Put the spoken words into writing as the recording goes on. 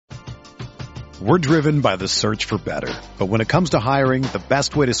We're driven by the search for better. But when it comes to hiring, the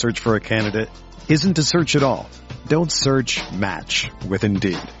best way to search for a candidate isn't to search at all. Don't search, match with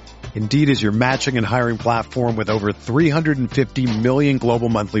Indeed. Indeed is your matching and hiring platform with over 350 million global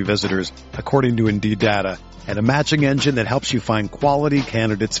monthly visitors, according to Indeed data, and a matching engine that helps you find quality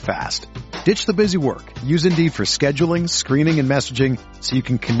candidates fast. Ditch the busy work. Use Indeed for scheduling, screening, and messaging so you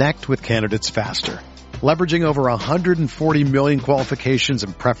can connect with candidates faster. Leveraging over 140 million qualifications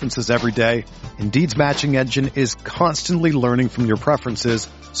and preferences every day, Indeed's matching engine is constantly learning from your preferences,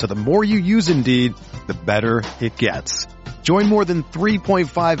 so the more you use Indeed, the better it gets. Join more than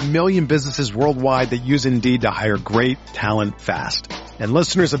 3.5 million businesses worldwide that use Indeed to hire great talent fast. And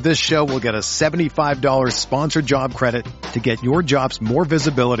listeners of this show will get a $75 sponsored job credit to get your jobs more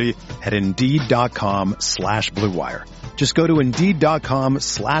visibility at Indeed.com/Blue Wire. Just go to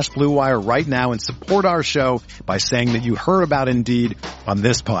Indeed.com/Blue Wire right now and support our show by saying that you heard about Indeed on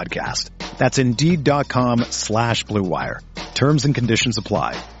this podcast. That's Indeed.com/Blue Wire. Terms and conditions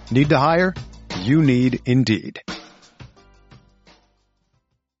apply. Need to hire? You need Indeed.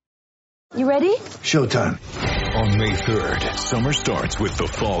 You ready? Showtime. On May 3rd, summer starts with The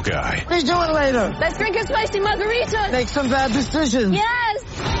Fall Guy. Let's do it later. Let's drink a spicy margarita. Make some bad decisions. Yes.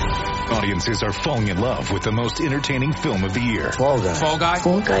 Audiences are falling in love with the most entertaining film of the year. Fall Guy. Fall Guy?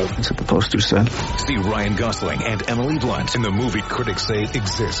 Fall Guy. That's what the poster said. See Ryan Gosling and Emily Blunt in the movie critics say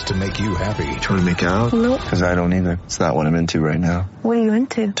exists to make you happy. Trying to make it out? Nope. Because I don't either. It's not what I'm into right now. What are you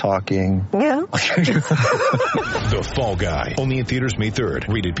into? Talking. Yeah. The Fall Guy. Only in theaters May 3rd.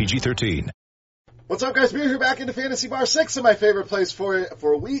 Rated PG-13. What's up, guys? Beer here, back into Fantasy Bar 6, and my favorite place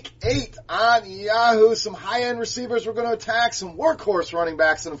for Week 8 on Yahoo. Some high-end receivers we're going to attack, some workhorse running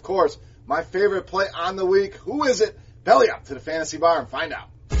backs, and, of course, my favorite play on the week. Who is it? Belly up to the Fantasy Bar and find out.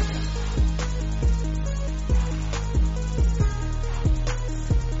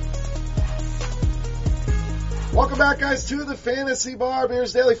 Welcome back, guys, to the Fantasy Bar.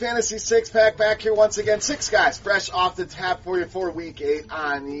 Beer's Daily Fantasy 6-pack back here once again. 6 guys fresh off the tap for you for Week 8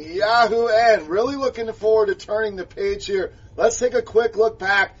 on Yahoo. And really looking forward to turning the page here. Let's take a quick look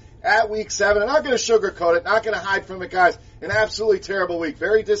back at Week 7. I'm not going to sugarcoat it, not going to hide from it, guys. An absolutely terrible week.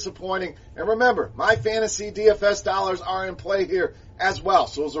 Very disappointing. And remember, my fantasy DFS dollars are in play here as well.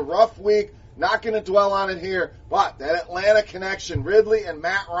 So it was a rough week. Not going to dwell on it here. But that Atlanta connection, Ridley and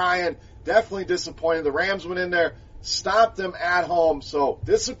Matt Ryan, definitely disappointing. The Rams went in there, stopped them at home. So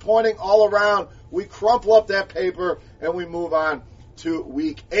disappointing all around. We crumple up that paper and we move on to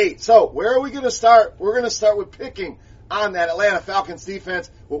Week 8. So where are we going to start? We're going to start with picking on that Atlanta Falcons defense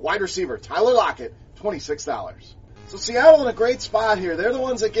with wide receiver Tyler Lockett, $26. So Seattle in a great spot here. They're the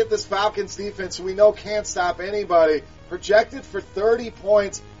ones that get this Falcons defense who we know can't stop anybody. Projected for 30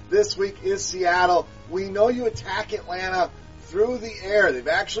 points this week is Seattle. We know you attack Atlanta through the air. They've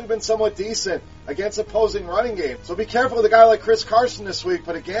actually been somewhat decent against opposing running game. So be careful with a guy like Chris Carson this week,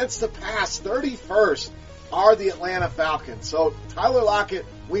 but against the pass, 31st are the Atlanta Falcons. So Tyler Lockett,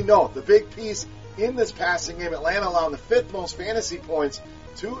 we know, the big piece in this passing game. Atlanta allowing the 5th most fantasy points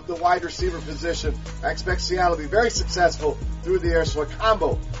to the wide receiver position. I expect Seattle to be very successful through the air. So a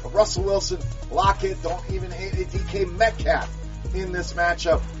combo of Russell Wilson, Lockett, don't even hate a DK Metcalf in this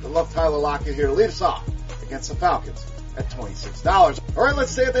matchup. I love Tyler Lockett here to lead us off against the Falcons at $26. All right,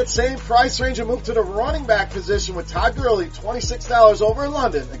 let's stay at that same price range and move to the running back position with Todd Gurley, $26 over in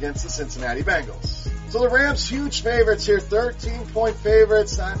London against the Cincinnati Bengals. So the Rams, huge favorites here, 13-point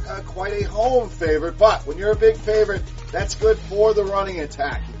favorites, not quite a home favorite, but when you're a big favorite, that's good for the running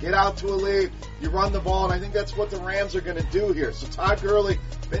attack. You get out to a lead, you run the ball, and I think that's what the Rams are going to do here. So Todd Gurley,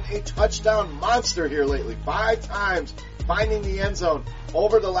 been a touchdown monster here lately, 5 times finding the end zone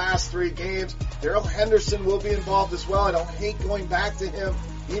over the last 3 games. Darrell Henderson will be involved as well. I don't hate going back to him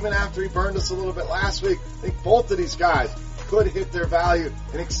even after he burned us a little bit last week. I think both of these guys could hit their value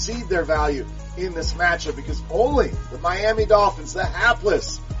and exceed their value in this matchup because only the Miami Dolphins, the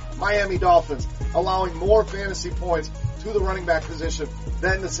hapless Miami Dolphins, allowing more fantasy points to the running back position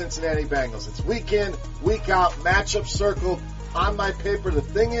than the Cincinnati Bengals. It's week in, week out, matchup circled on my paper. The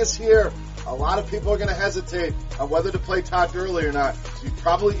thing is here, a lot of people are going to hesitate on whether to play Todd Gurley or not. So you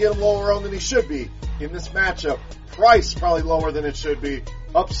probably get him lower owned than he should be in this matchup. Price probably lower than it should be.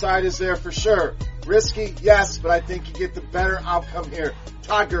 Upside is there for sure. Risky, yes, but I think you get the better outcome here.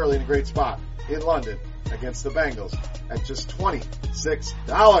 Todd Gurley in a great spot in London against the Bengals at just $26.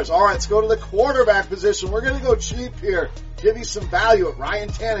 All right, let's go to the quarterback position. We're going to go cheap here. Give you some value at Ryan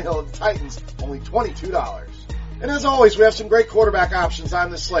Tannehill of the Titans, only $22. And as always, we have some great quarterback options on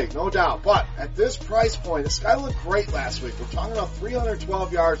this slate, no doubt. But at this price point, this guy looked great last week. We're talking about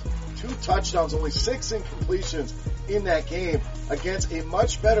 312 yards, 2 touchdowns, only 6 incompletions in that game against a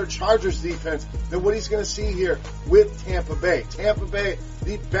much better Chargers defense than what he's going to see here with Tampa Bay. Tampa Bay,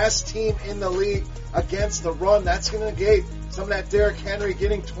 the best team in the league against the run. That's going to negate some of that Derrick Henry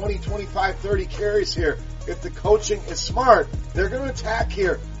getting 20, 25, 30 carries here. If the coaching is smart, they're going to attack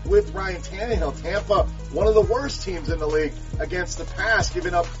here with Ryan Tannehill. Tampa, one of the worst teams in the league against the pass,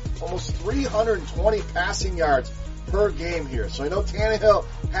 giving up almost 320 passing yards per game here. So I know Tannehill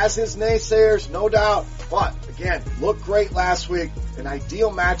has his naysayers, no doubt, but again, looked great last week. An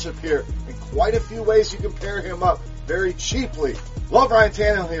ideal matchup here. In quite a few ways you can pair him up very cheaply. Love Ryan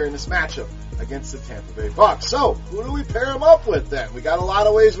Tannehill here in this matchup against the Tampa Bay Bucs. So, who do we pair him up with then? We got a lot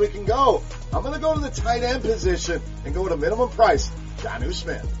of ways we can go. I'm going to go to the tight end position and go to minimum price, Jonnu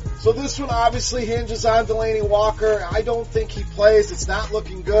Smith. So this one obviously hinges on Delanie Walker. I don't think he plays. It's not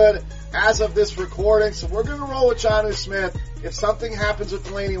looking good as of this recording. So we're going to roll with Jonnu Smith. If something happens with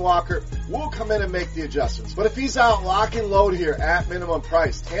Delanie Walker, we'll come in and make the adjustments. But if he's out, lock and load here at minimum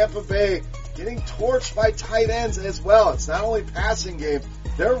price. Tampa Bay getting torched by tight ends as well. It's not only passing game.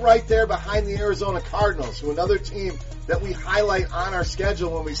 They're right there behind the Arizona Cardinals, who another team that we highlight on our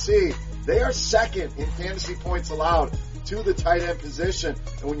schedule when we see. They are second in fantasy points allowed to the tight end position.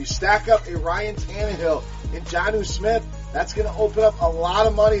 And when you stack up a Ryan Tannehill and Jonnu Smith, that's going to open up a lot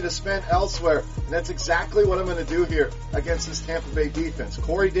of money to spend elsewhere. And that's exactly what I'm going to do here against this Tampa Bay defense.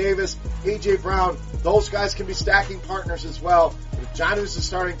 Corey Davis, A.J. Brown, those guys can be stacking partners as well. But if Jonnu's the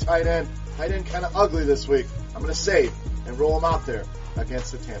starting tight end kind of ugly this week, I'm going to save and roll him out there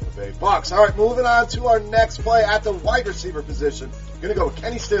against the Tampa Bay Bucs. All right, moving on to our next play at the wide receiver position. Going to go with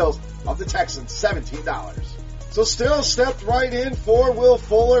Kenny Stills of the Texans, $17. So Stills stepped right in for Will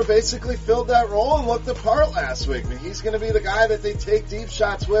Fuller, basically filled that role and looked the part last week. I mean, he's going to be the guy that they take deep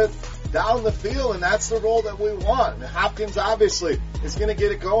shots with down the field, and that's the role that we want. I mean, Hopkins obviously is going to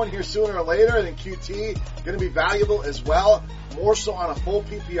get it going here sooner or later. I think QT going to be valuable as well, more so on a full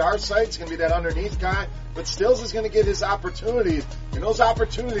PPR site. It's going to be that underneath guy, but Stills is going to get his opportunities, and those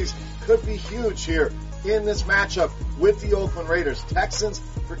opportunities could be huge here in this matchup with the Oakland Raiders. Texans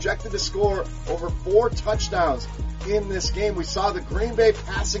projected to score over 4 touchdowns in this game. We saw the Green Bay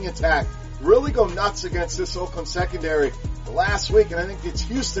passing attack really go nuts against this Oakland secondary last week, and I think it's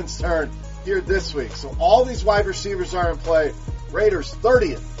Houston's turn here this week. So all these wide receivers are in play. Raiders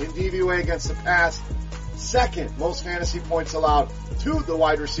 30th in DVOA against the pass, second most fantasy points allowed to the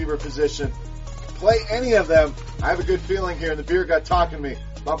wide receiver position. Play any of them. I have a good feeling here, and the beer got talking to me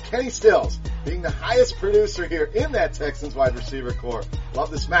about Kenny Stills being the highest producer here in that Texans wide receiver core. Love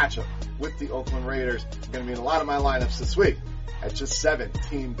this matchup with the Oakland Raiders. Going to be in a lot of my lineups this week at just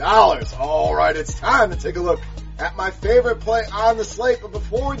 $17. All right, it's time to take a look at my favorite play on the slate. But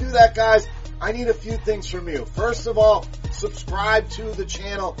before we do that, guys, I need a few things from you. First of all, subscribe to the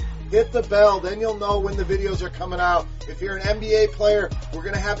channel. Hit the bell, then you'll know when the videos are coming out. If you're an NBA player, we're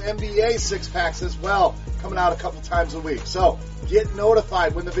going to have NBA 6-packs as well coming out a couple times a week. So get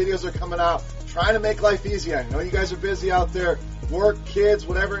notified when the videos are coming out. Trying to make life easy. I know you guys are busy out there, work, kids,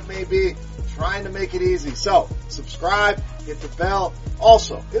 whatever it may be, trying to make it easy. So subscribe, hit the bell.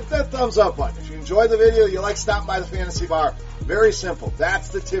 Also, hit that thumbs up button. If you enjoyed the video, you like stopping by the Fantasy Bar, very simple. That's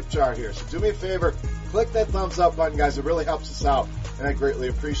the tip jar here. So do me a favor, click that thumbs up button, guys. It really helps us out, and I greatly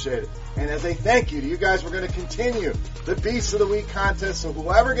appreciate it. And as a thank you to you guys, we're going to continue the Beast of the Week contest. So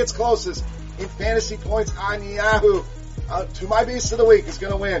whoever gets closest in fantasy points on Yahoo to my Beast of the Week is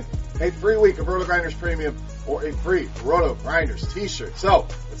going to win a free week of Roto Grinders Premium or a free Roto Grinders t-shirt. So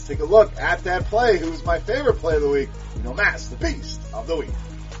let's take a look at that play. Who's my favorite play of the week? You know, Matt's the Beast of the Week.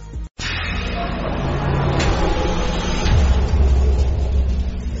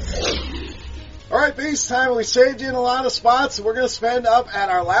 All right, Beast time. We saved you in a lot of spots, so we're going to spend up at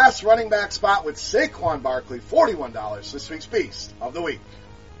our last running back spot with Saquon Barkley, $41, this week's Beast of the Week.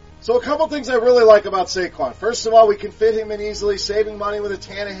 So a couple things I really like about Saquon. First of all, we can fit him in easily, saving money with a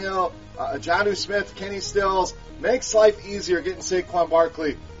Tannehill, a Jonnu Smith, Kenny Stills. Makes life easier getting Saquon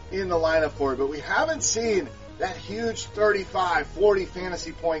Barkley in the lineup for you. But we haven't seen that huge 35, 40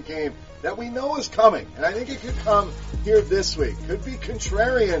 fantasy point game that we know is coming. And I think it could come here this week. Could be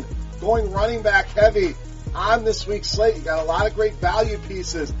contrarian, going running back heavy on this week's slate. You got a lot of great value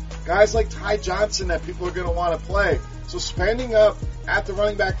pieces. Guys like Ty Johnson that people are going to want to play. So spending up at the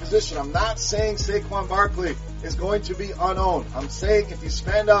running back position, I'm not saying Saquon Barkley is going to be unowned. I'm saying if you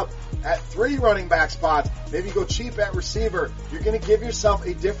spend up at 3 running back spots, maybe you go cheap at receiver, you're going to give yourself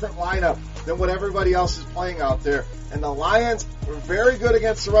a different lineup than what everybody else is playing out there. And the Lions were very good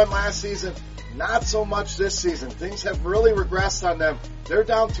against the run last season, not so much this season. Things have really regressed on them. They're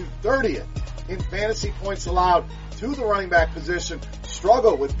down to 30th in fantasy points allowed to the running back position.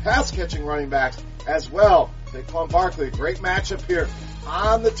 struggle with pass-catching running backs as well. Saquon Barkley, great matchup here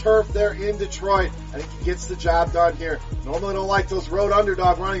on the turf there in Detroit. I think he gets the job done here. Normally don't like those road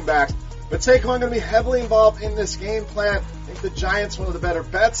underdog running backs, but Saquon going to be heavily involved in this game plan. I think the Giants one of the better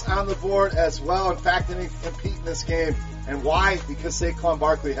bets on the board as well. In fact, they compete in this game. And why? Because Saquon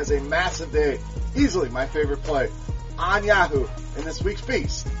Barkley has a massive day. Easily my favorite play on Yahoo in this week's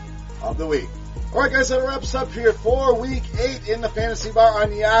Beast of the Week. Alright guys, that wraps up here for week 8 in the Fantasy Bar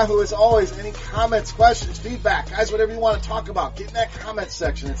on Yahoo. As always, any comments, questions, feedback, guys, whatever you want to talk about, get in that comments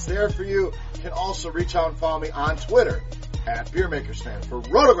section. It's there for you. You can also reach out and follow me on Twitter at BeerMakersFan. For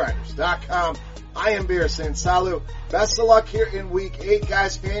RotoGrinders.com, I am Beer saying salut. Best of luck here in week 8,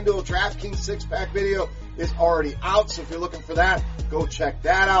 guys. FanDuel DraftKings 6-pack video is already out, so if you're looking for that, go check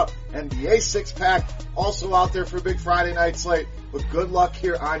that out. NBA 6-pack also out there for a big Friday night slate. But good luck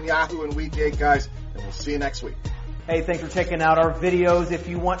here on Yahoo in week 8, guys, and we'll see you next week. Hey, thanks for checking out our videos. If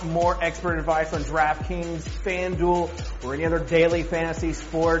you want more expert advice on DraftKings, FanDuel, or any other daily fantasy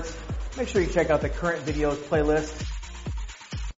sports, make sure you check out the current videos playlist